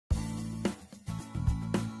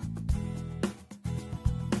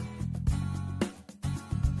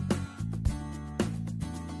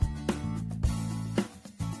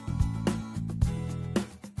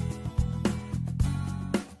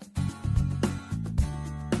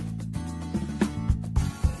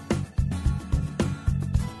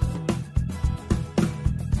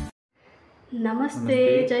नमस्ते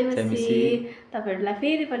नमस्ते जय मसी जयमसी तपाईहरुलाई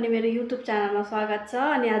फेरि पनि मेरो युट्युब च्यानलमा स्वागत छ।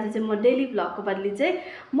 अनि आज चाहिँ म डेली भ्लगको बदली चाहिँ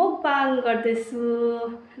मुकबाङ गर्दैछु।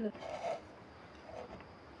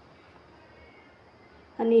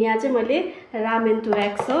 अनि यहाँ चाहिँ मैले रामेन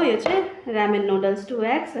 2x हो, यो चाहिँ रामेन नुडल्स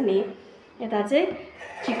 2x। अनि यता चाहिँ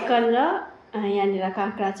चिकन र यहाँनिर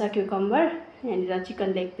काँक्रा छ, क्युकम्बर, यहाँनिर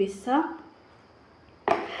चिकन लेग पिस छ।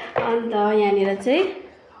 अन्त यहाँनिर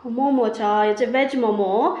चाहिँ मोमो छ, यो चाहिँ भेज मोमो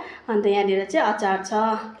हो। अन्त यहाँनिर चाहिँ अचार छ।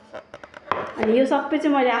 अनि यो सबै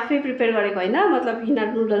चाहिँ मैले आफै प्रिपेयर गरेको होइन, मतलब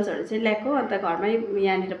यिनीहरू नुडल्सहरू चाहिँ ल्याएको, अन्त घरमै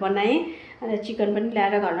यहाँनिर बनाएँ। अन्त चिकन पनि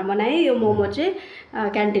ल्याएर घरमा बनाएँ। यो मोमो चाहिँ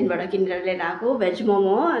क्यान्टिनबाट किनेर लिएर आएको भेज मोमो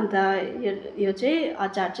हो। अन्त यो चाहिँ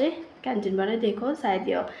अचार चाहिँ क्यान्टिनबाटै दिएको, सायद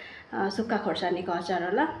यो सुक्खा खोर्सानीको अचार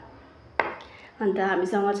होला। अन्त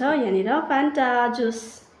हामीसँग छ यहाँनिर फ्यान्टा जुस।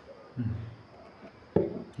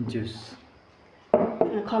 जुस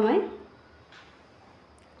खम है,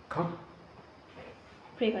 ख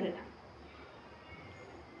प्रे गरेर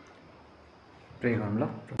प्रे गरौँ ल।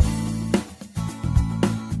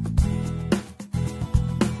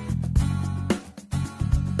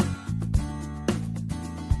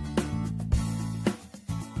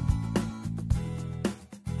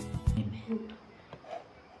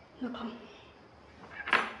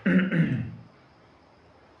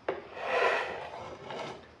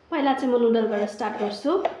 पहिला चाहिँ म नुडलबाट स्टार्ट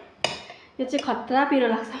गर्छु। यो चाहिँ खतरा पिरो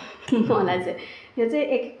लाग्छ मलाई चाहिँ। यो चाहिँ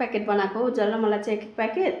एक प्याकेट बनाएको हो उज्जवल र मलाई चाहिँ एक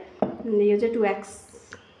प्याकेट। अनि यो चाहिँ 2x।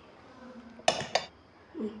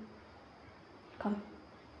 कम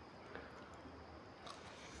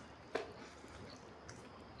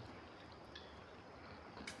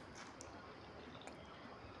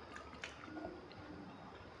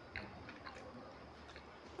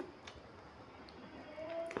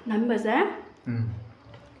दामी भएछ है?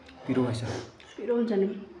 पिरो भएछ। पिरो हुन्छ नि।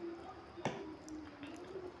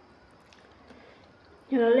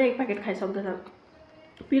 यिनीहरूले एक प्याकेट खाइसक्दैछ।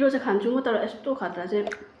 पिरो चाहिँ खान्छु म, तर यस्तो खतरा चाहिँ।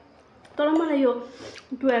 तर मलाई यो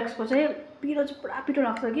 2x को चाहिँ पिरो चाहिँ पुरा पिरो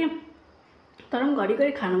लाग्छ कि। तर पनि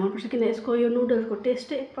घरिघरि खानु मनपर्छ, किन यसको यो नुडल्सको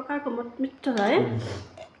टेस्टै एक प्रकारको मिठो छ है।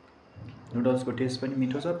 नुडल्सको टेस्ट पनि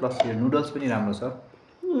मिठो छ, प्लस यो नुडल्स पनि राम्रो छ।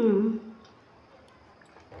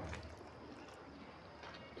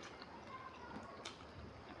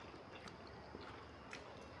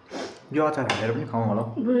 यो अचार हालेर पनि खाउँ होला।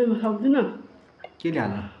 बुझ्नु सक्दिनँ के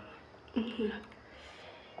हाल्नु?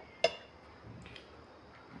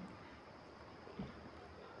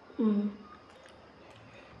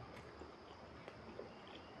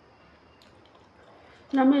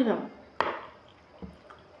 राम्रै छ।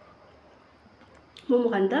 मोमो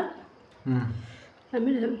खानु त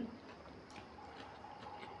राम्रै छ।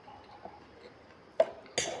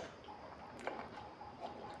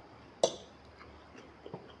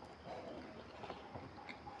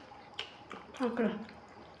 काँक्रा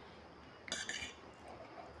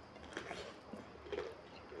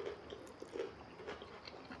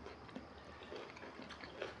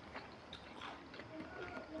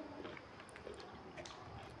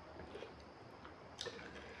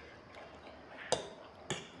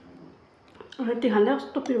यति खाँदा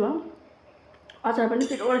कस्तो पिरो भयो। अचार पनि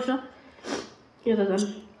पिरो रहेछ यो त झन्।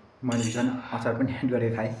 मैले झन् अचार पनि एड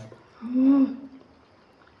गरेर खाएँ।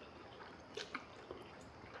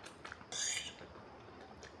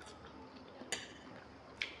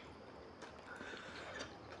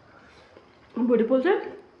 भुँडी पोल्छ।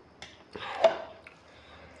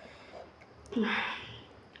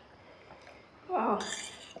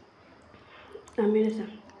 दामी रहेछ।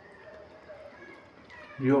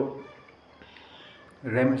 यो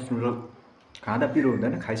रामेन नुडल खाँदा पिरो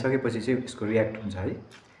हुँदैन, खाइसकेपछि चाहिँ यसको रियाक्ट हुन्छ है।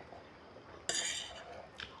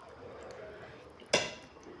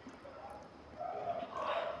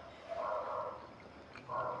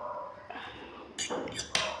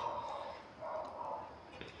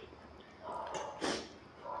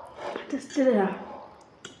 त्यस्तै रहेछ।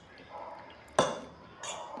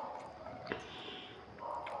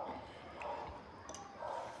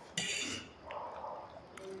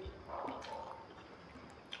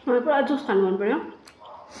 मलाई पुरा जुस खानु मन पर्यो,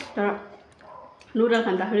 तर नुडल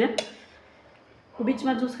खाँदाखेरि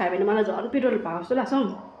बिचमा जुस खायो भने मलाई झन् पिरो भएको जस्तो लाग्छ।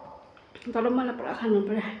 तर मलाई पुरा खानु मन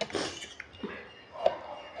पर्यो।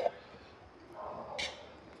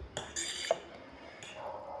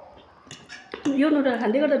 यो नुडल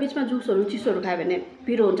खाँदै गर्दा बिचमा जुसहरू चिसोहरू खायो भने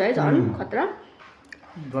पिरो हुन्छ है, झन् खतरा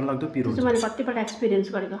डरलाग्दो पिरो हुन्छ। मैले कतिपल्ट एक्सपिरियन्स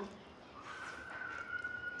गरेको।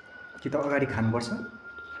 कि त अगाडि खानुपर्छ,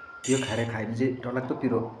 यो खाएर खायो भने चाहिँ डरलाग्दो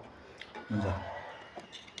पिरो हुन्छ।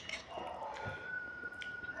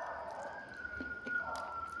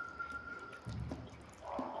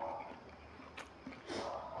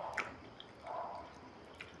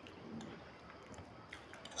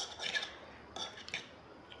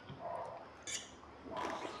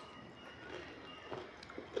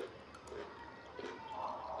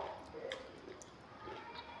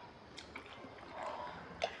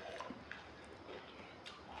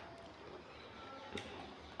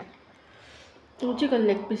 चिकन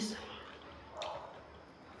लेग पिस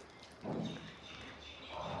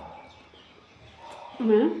यो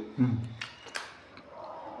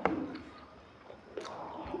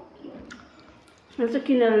चाहिँ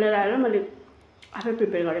किनेर लिएर आएर मैले आफै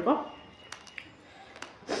प्रिपेयर गरेको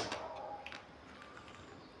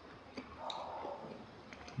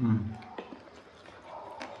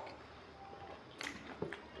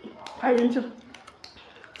खाइदिन्छु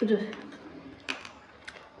जुस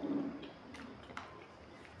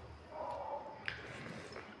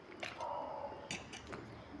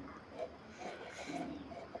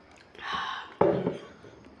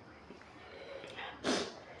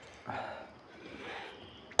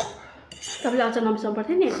तपाईँले अचार नमिसाउनु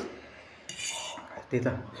पर्थ्यो नि त्यही त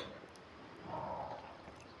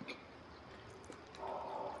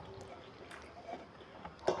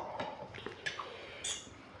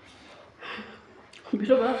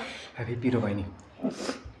पिरो भयो हेभी पिरो भयो नि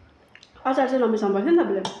अचार चाहिँ नमिसाउनु पर्थ्यो नि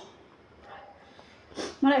तपाईँले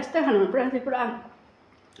मलाई यस्तै खानु मन पुरा पुरा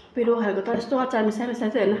पिरो खाएको तर यस्तो अचार मिसाइ मिसाइ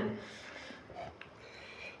चाहिँ होइन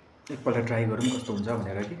एकपल्ट ट्राई गरौँ कस्तो हुन्छ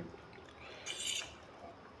भनेर कि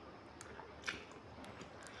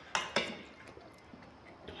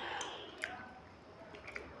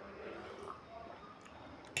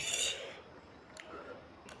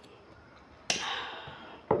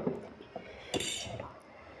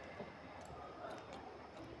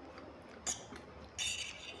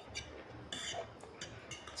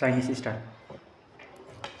चाइनिज स्टाइल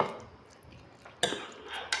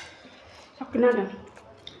सकिन आँट्यो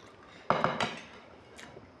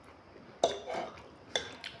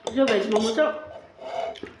यो भेज मोमो चाहिँ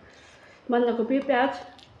बन्दाकोपी प्याज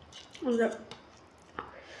अन्त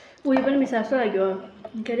उयो पनि मिसा जस्तो लाग्यो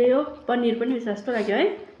के अरे यो पनिर पनि मिसा जस्तो लाग्यो है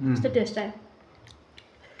त्यस्तो टेस्ट आयो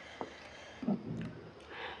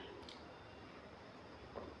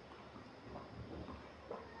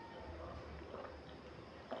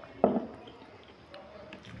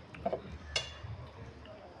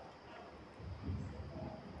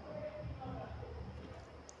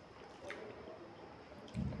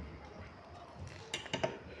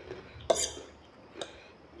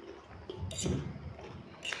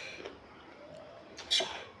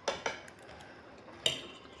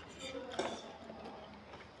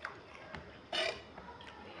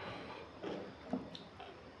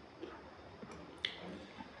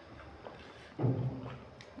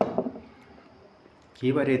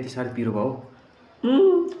के भएर यति साह्रो पिरो भयो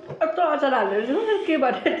यत्रो अचार हालेर चाहिँ के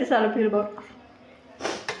भएर यति साह्रो पिरो भयो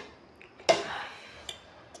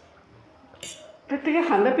त्यत्तिकै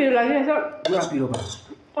खाँदा पिरो लागिरहेछ पुरा पिरो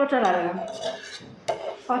भयो अचार हालेर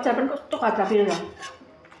अचार पनि कस्तो खतरा पिरो छ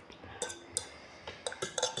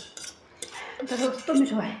तर कस्तो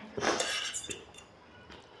मिठो भयो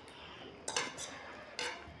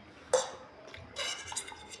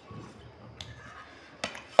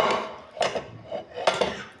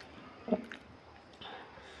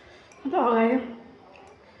अगाडि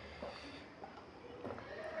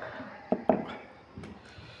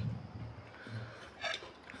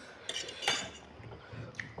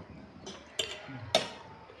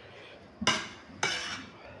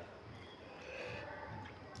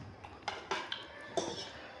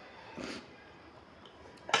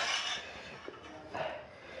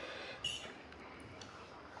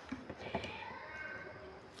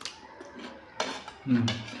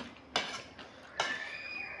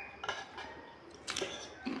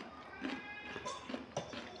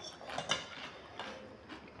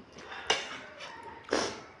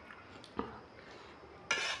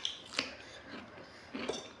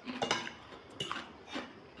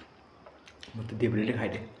म त देब्रेले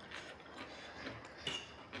खाइदिएँ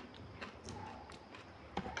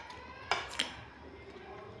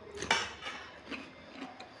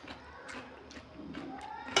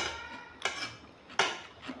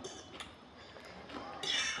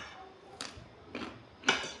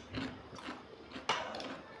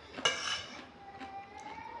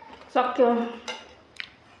सक्यो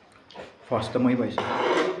फर्स्ट त मै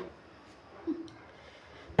भइसक्यो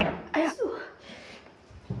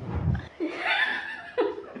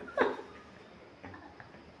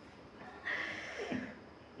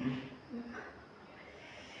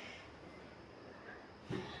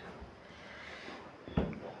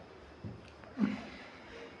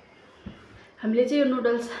हामीले चाहिँ यो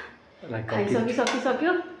नुडल्स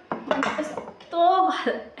खाइसकिसक्यो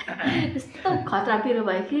यस्तो खतरा पिरो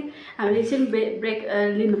भयो कि हामीले एकछिन ब्रेक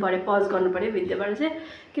लिनु पऱ्यो पज गर्नु पऱ्यो भित्रबाट चाहिँ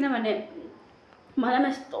किनभने मलाई पनि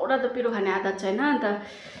यस्तोवटा त पिरो खाने आदत छैन अन्त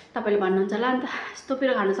तपाईँले भन्नुहुन्छ होला अन्त यस्तो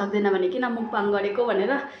पिरो खानु सक्दैन भने किन मुकबाङ गरेको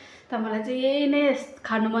भनेर त मलाई चाहिँ यही नै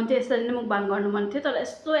खानु मन थियो, यसरी नै मुकबाङ गर्नु मन थियो। तर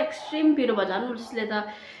यस्तो एक्सट्रिम पिरो भयो, झन् उसले त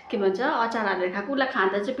के भन्छ अचार हालेर खाएको, उसलाई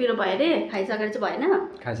खाँदा चाहिँ पिरो भयो अरे, खाइसकेर चाहिँ भएन।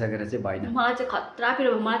 खाइसकेर चाहिँ भएन। मलाई चाहिँ खतरा पिरो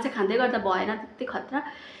भयो, मलाई चाहिँ खाँदै गर्दा भएन त्यति खतरा।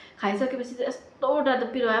 खाइसकेपछि चाहिँ यस्तो डरलाग्दो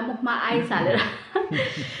पिरो आयो, मुखमा आइस हालेर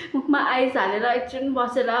मुखमा आइस हालेर एकछिन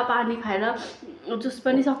बसेर पानी खाएर जुस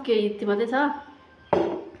पनि सक्यो, यति मात्रै छ।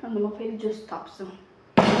 अन्त म फेरि जुस थप्छु।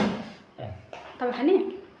 तपाईँ खाने?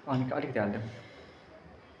 अनि अलिकति हाल्दिउँ।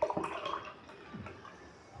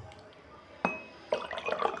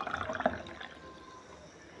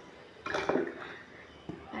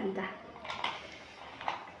 अन्त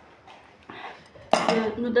यो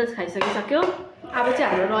नुडल्स खाइसकिसक्यो। अब चाहिँ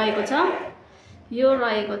हाम्रो रहेको छ, यो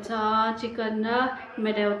रहेको छ चिकन र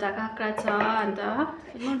मेरो एउटा काँक्रा छ।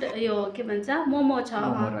 अन्त यो के भन्छ मोमो छ।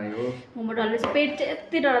 मोमो डल्लै चाहिँ पेट चाहिँ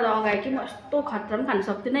यति डरलाग्दो अगायो कि म यस्तो खतरा पनि खानु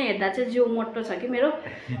सक्दिनँ। हेर्दा चाहिँ जिउ मोटो छ कि मेरो,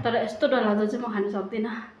 तर यस्तो डरलाग्दो चाहिँ म खानु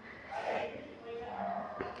सक्दिनँ।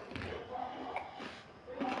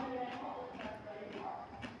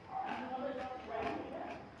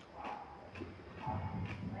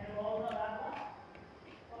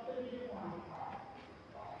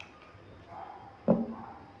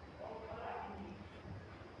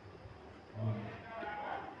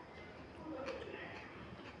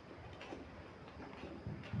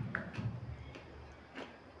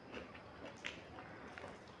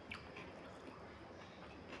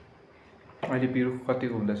 अहिले पिरो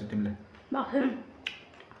कतिको हुँदैछ तिमीलाई?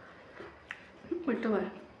 उल्टो भयो।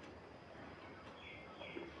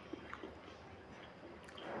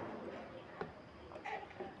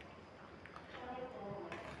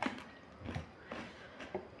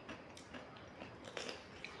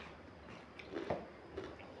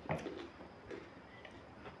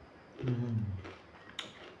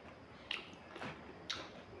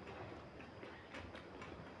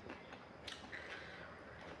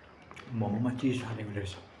 मोमोमा चिज हालेको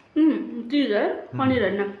रहेछ। चिज है, पनिर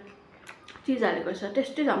होइन, चिज हालेको रहेछ।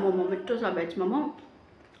 टेस्टी छ मोमो, मिठो छ भेज मोमो,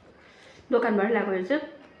 दोकानबाट ल्याएको रहेछ।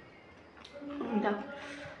 अन्त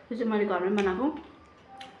यो चाहिँ मैले घरमै बनाएको।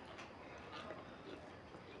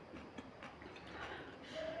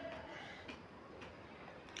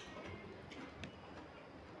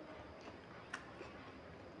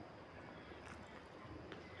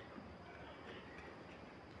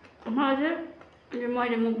 मलाई चाहिँ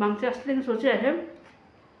मैले मुकबाङ चाहिँ अस्तिदेखि सोचिरहेको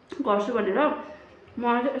थिएँ गर्छु भनेर।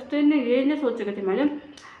 मलाई चाहिँ यस्तै नै यही नै सोचेको थिएँ मैले,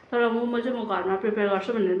 तर मोमो चाहिँ म घरमा प्रिपेयर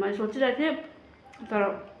गर्छु भनेर मैले सोचिरहेको थिएँ। तर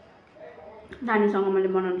नानीसँग मैले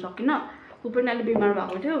बनाउनु सकिनँ, ऊ पनि अलिक बिमार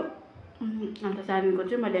भएको थियो। अन्त नानीको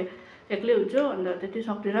चाहिँ मैले एक्लै हुन्छु, अन्त त्यति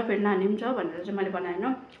सक्दिनँ, फेरि नानी पनि छ भनेर चाहिँ मैले बनाएन।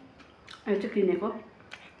 यो चाहिँ किनेको।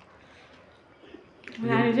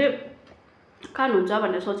 नानी चाहिँ खानुहुन्छ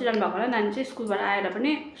भनेर सोचिरहनु भएको होला। नानी चाहिँ स्कुलबाट आएर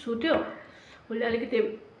पनि सुत्यो, उसले अलिकति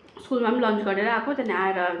स्कुलमा पनि लन्च गरेर आएको, त्यहाँदेखि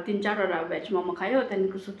आएर 3-4वटा भेज मोमो खायो,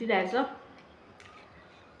 त्यहाँदेखिको सुतिरहेछ।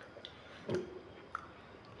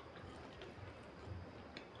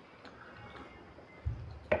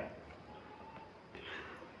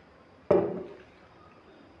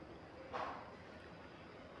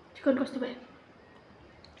 चिकन कस्तो भयो?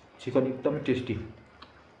 चिकन एकदमै टेस्टी,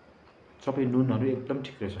 सबै नुनहरू एकदम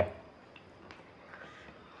ठिक रहेछ।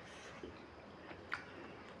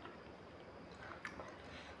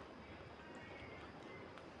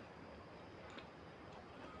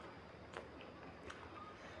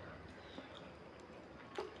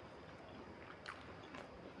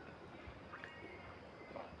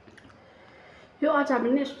 यो अचार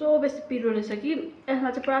पनि यस्तो बेसी पिरो रहेछ कि यसमा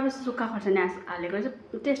चाहिँ पुरा बेसी सुक्खा खोर्सानी हालेको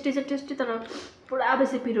रहेछ। टेस्टी चाहिँ टेस्टी, तर पुरा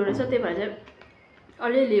बेसी पिरो रहेछ। त्यही भएर चाहिँ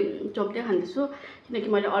अलिअलि चोप्दै खाँदैछु, किनकि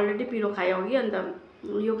मैले अलरेडी पिरो खाएँ अघि। अन्त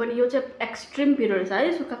यो पनि, यो चाहिँ एक्सट्रिम पिरो रहेछ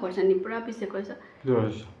है, सुक्खा खोर्सानी पुरा पिसेको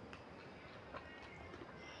रहेछ।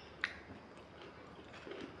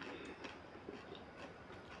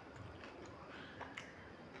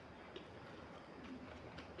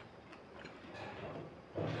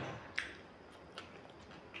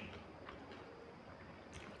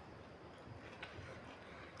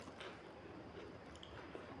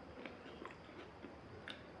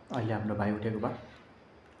 अहिले हाम्रो भाइ उठेको भए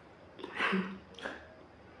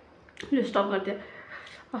यो स्टप गर्थ्यो।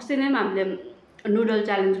 अस्ति नै हामीले नुडल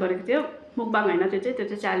च्यालेन्ज गरेको थियो, मुकबाङ होइन त्यो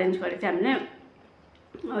चाहिँ च्यालेन्ज गरेको थियो हामीले।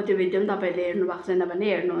 त्यो भिडियो पनि तपाईँले हेर्नु भएको छैन भने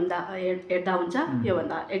हेर्दा हुन्छ,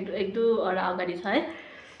 योभन्दा एक दुईवटा अगाडि छ है।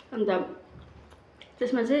 अन्त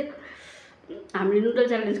त्यसमा चाहिँ हामीले नुडल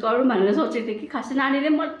च्यालेन्ज गरौँ भनेर सोचेको थिएँ कि खासै नानीले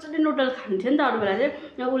मजाले नुडल खान्थ्यो नि त। अरू बेला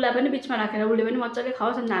चाहिँ उसलाई पनि बिचमा राखेर उसले पनि मजाले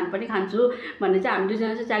खाओस्, अनि हामी पनि खान्छु भन्ने चाहिँ हामी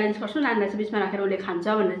दुईजना चाहिँ च्यालेन्ज गर्छौँ, नानीलाई चाहिँ बिचमा राखेर उसले खान्छ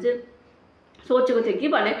भनेर चाहिँ सोचेको थिएँ कि।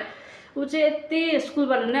 भने ऊ चाहिँ यति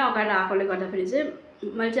स्कुलबाट नै अगाडि आएकोले गर्दाखेरि चाहिँ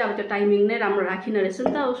मैले चाहिँ अब त्यो टाइमिङ नै राम्रो राखिनँ रहेछ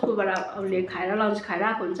नि त, उसकोबाट उसले खाएर लन्च खाएर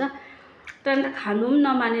आएको हुन्छ। त्यहाँदेखि खानु पनि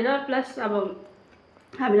नमानेर प्लस अब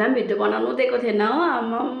हामीलाई पनि भिडियो बनाउनु दिएको थिएन हो।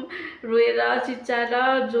 आमा रोएर चिच्चाएर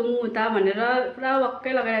जाउँ उता भनेर पुरा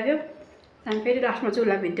वाक्कै लगाइरहेको थियो। त्यहाँदेखि फेरि लास्टमा चाहिँ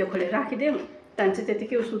उसलाई भिडियो खोलेर राखिदिउँ। त्यहाँदेखि चाहिँ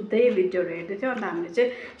त्यतिकै उस उठ्दै भिडियोहरू हेर्दै थियो। अन्त हामीले चाहिँ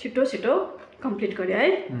छिटो छिटो कम्प्लिट गर्यो है।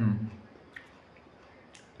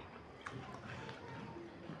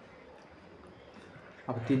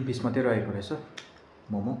 अब 3 पिस मात्रै रहेको रहेछ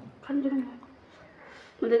मोमो।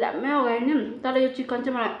 म त दाम्मै अगाएँ नि, तर यो चिकन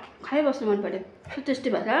चाहिँ मलाई खाइबस्नु मन पऱ्यो। कस्तो टेस्टी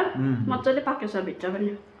भएछ, मजाले पाकेको छ भित्र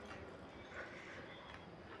पनि।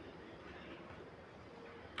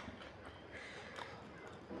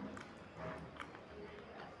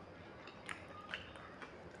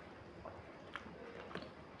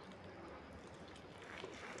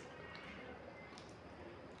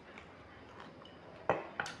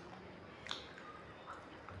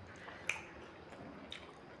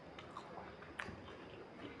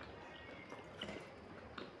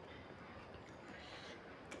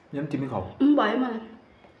 यहाँ तिमी खाऊ। भयो मलाई।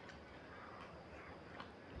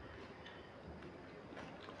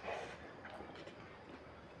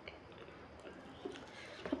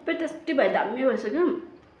 सबै टेस्टी भयो, दामी भइसक्यो।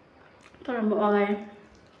 तर म अगाएँ,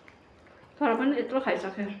 तर पनि यत्रो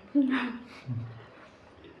खाइसकेँ।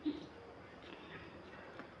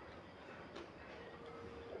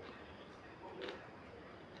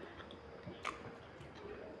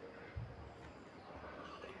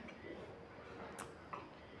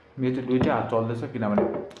 मेरो चाहिँ दुईटै हात चल्दैछ किनभने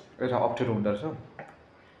यता अप्ठ्यारो हुँदो रहेछ,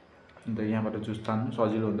 अन्त यहाँबाट जुस तान्नु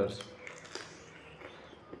सजिलो हुँदो रहेछ।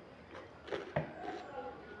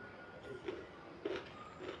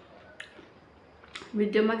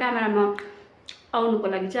 भिडियोमा क्यामेरामा आउनुको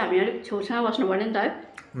लागि चाहिँ हामी अलिक छेउछाउ बस्नु पऱ्यो नि त है।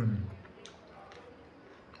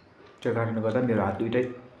 त्यो कारणले गर्दा मेरो हात दुइटै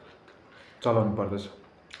चलाउनु पर्दछ।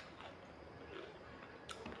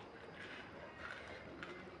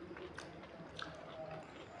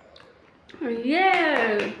 ये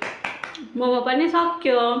मोमो पनि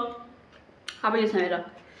सक्यो। अब यो छ मेरो।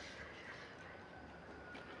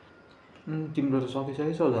 तिम्रो त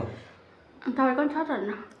सकिसकेछ त। तपाईँको पनि छ त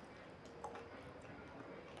होइन?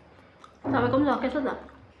 तपाईँको पनि सकेछ त।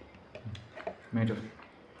 मेरो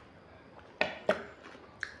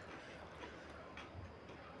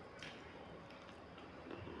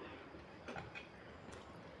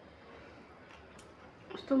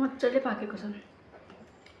कस्तो मजाले पाकेको छ।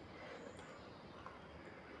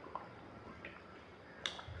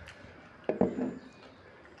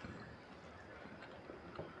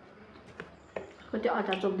 कति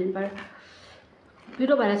अचार चोपिदिनु पऱ्यो।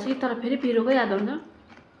 पिरो भएर चाहिँ तर फेरि पिरोकै याद आउँछ।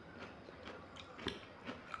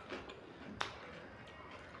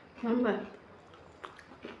 भयो।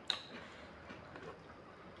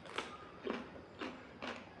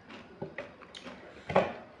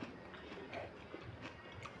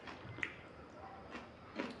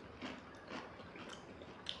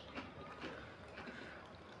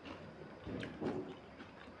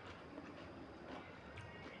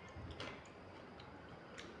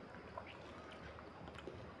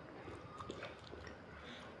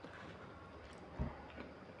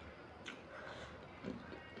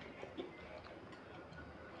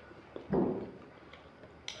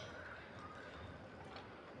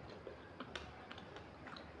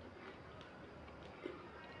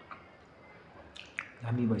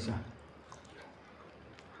 दामी भएछ।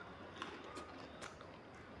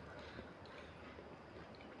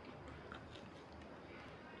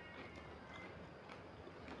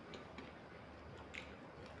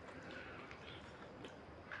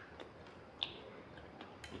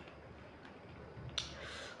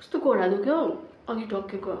 कस्तो घोडा दुख्यो अघि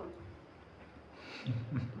टोकेको।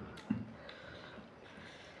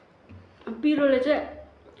 पिरोले चाहिँ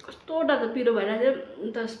कस्तो डरलाग्दो पिरो भइरहेको थियो।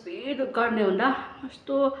 अन्त स्पिड गर्ने हुँदा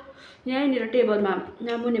कस्तो यहीँनिर टेबलमा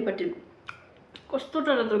यहाँ मुनिपट्टि कस्तो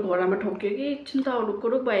डरलाग्दो घोडामा ठोक्यो कि एकछिन त रुक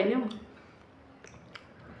भयो नि हौ।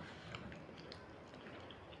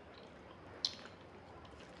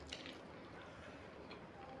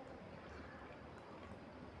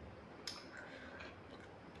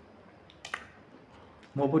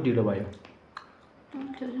 म पो ढिलो भयो।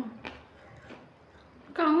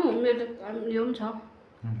 कहाँ हो मेरो यो पनि छ,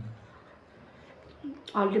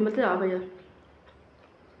 हल्दी मात्रै अब यो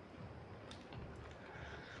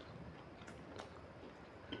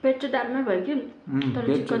पेट चाहिँ दामी भयो कि,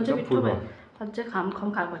 तर चिकन चाहिँ मिठो भयो। अझै खाम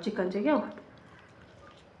खाएको चिकन चाहिँ क्या हो।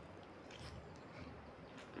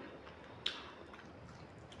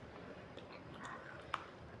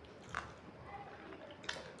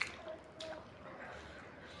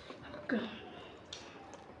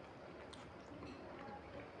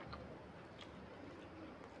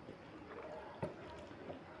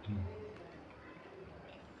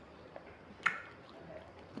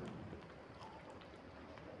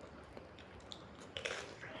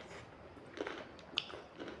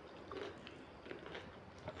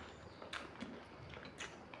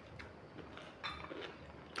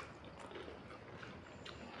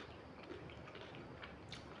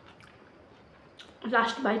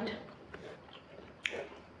 लास्ट बाइट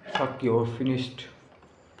सक्यो फिनिस्ड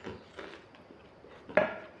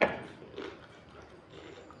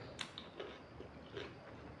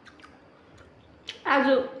आज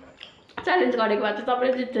च्यालेन्ज गरेको भए चाहिँ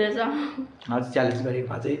तपाईँले जित्दो रहेछ आज च्यालेन्ज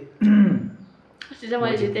गरेको भए चाहिँ अस्ति चाहिँ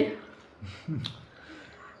मैले जितेँ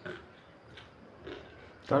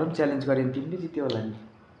तर पनि च्यालेन्ज गरेँ नि तिमीले जित्यो होला नि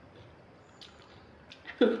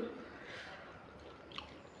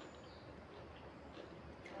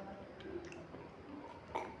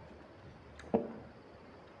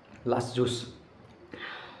लास्ट जुस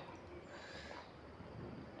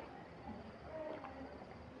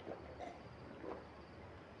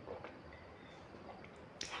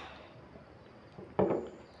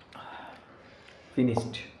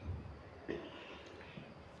फिनिस्ड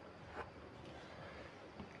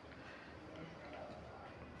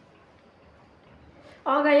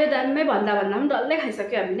अगाडि दाममै भन्दा पनि डल्लै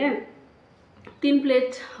खाइसक्यो हामीले 3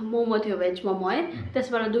 प्लेट मोमो थियो भेज मोमो है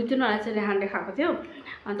त्यसबाट 2-3वटा चाहिँ रेहानले खाएको थियो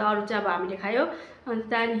अन्त अरू चाहिँ अब हामीले खायो अन्त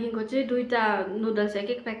त्यहाँदेखिको चाहिँ 2टा नुडल्स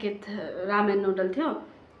एक प्याकेट रामेन नुडल थियो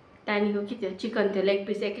त्यहाँदेखिको के थियो चिकन थियो लेग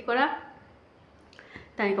पिस एकवटा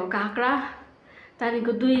त्यहाँदेखिको काँक्रा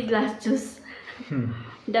त्यहाँदेखिको 2 ग्लास जुस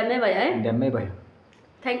ड्याम्मै भयो है ड्याम्मै भयो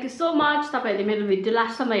थ्याङ्क यू सो मच तपाईँहरूले मेरो भिडियो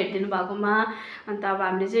लास्टसम्म हेरिदिनु भएकोमा अन्त अब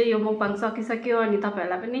हामीले चाहिँ यो मुकबाङ सकिसक्यो अनि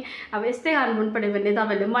तपाईँहरूलाई पनि अब यस्तै खानु मन पऱ्यो भने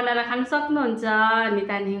तपाईँहरूले बनाएर खान सक्नुहुन्छ अनि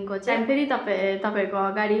त्यहाँदेखिको चाहिँ फेरि तपाईँहरूको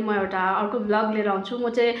अगाडि म एउटा अर्को भ्लग लिएर आउँछु म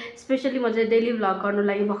चाहिँ डेली भ्लग गर्नु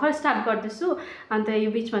लागि भर्खर स्टार्ट गर्दैछु अन्त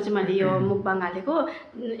यो बिचमा चाहिँ मैले यो मुकबाङ हालेको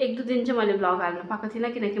 1-2 दिन चाहिँ मैले भ्लग हाल्नु पाएको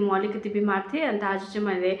थिइनँ किनकि म अलिकति बिमार थिएँ अन्त आज चाहिँ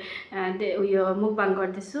मैले उयो मुकबाङ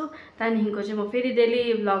गर्दैछु त्यहाँदेखिको चाहिँ म फेरि डेली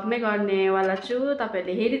भ्लगमै गर्नेवाला छु तपाईँहरूले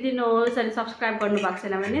हेरिदिनुहोस् अनि सब्सक्राइब गर्नु भएको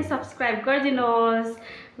छैन भने सब्सक्राइब गरिदिनुहोस्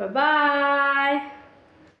बाई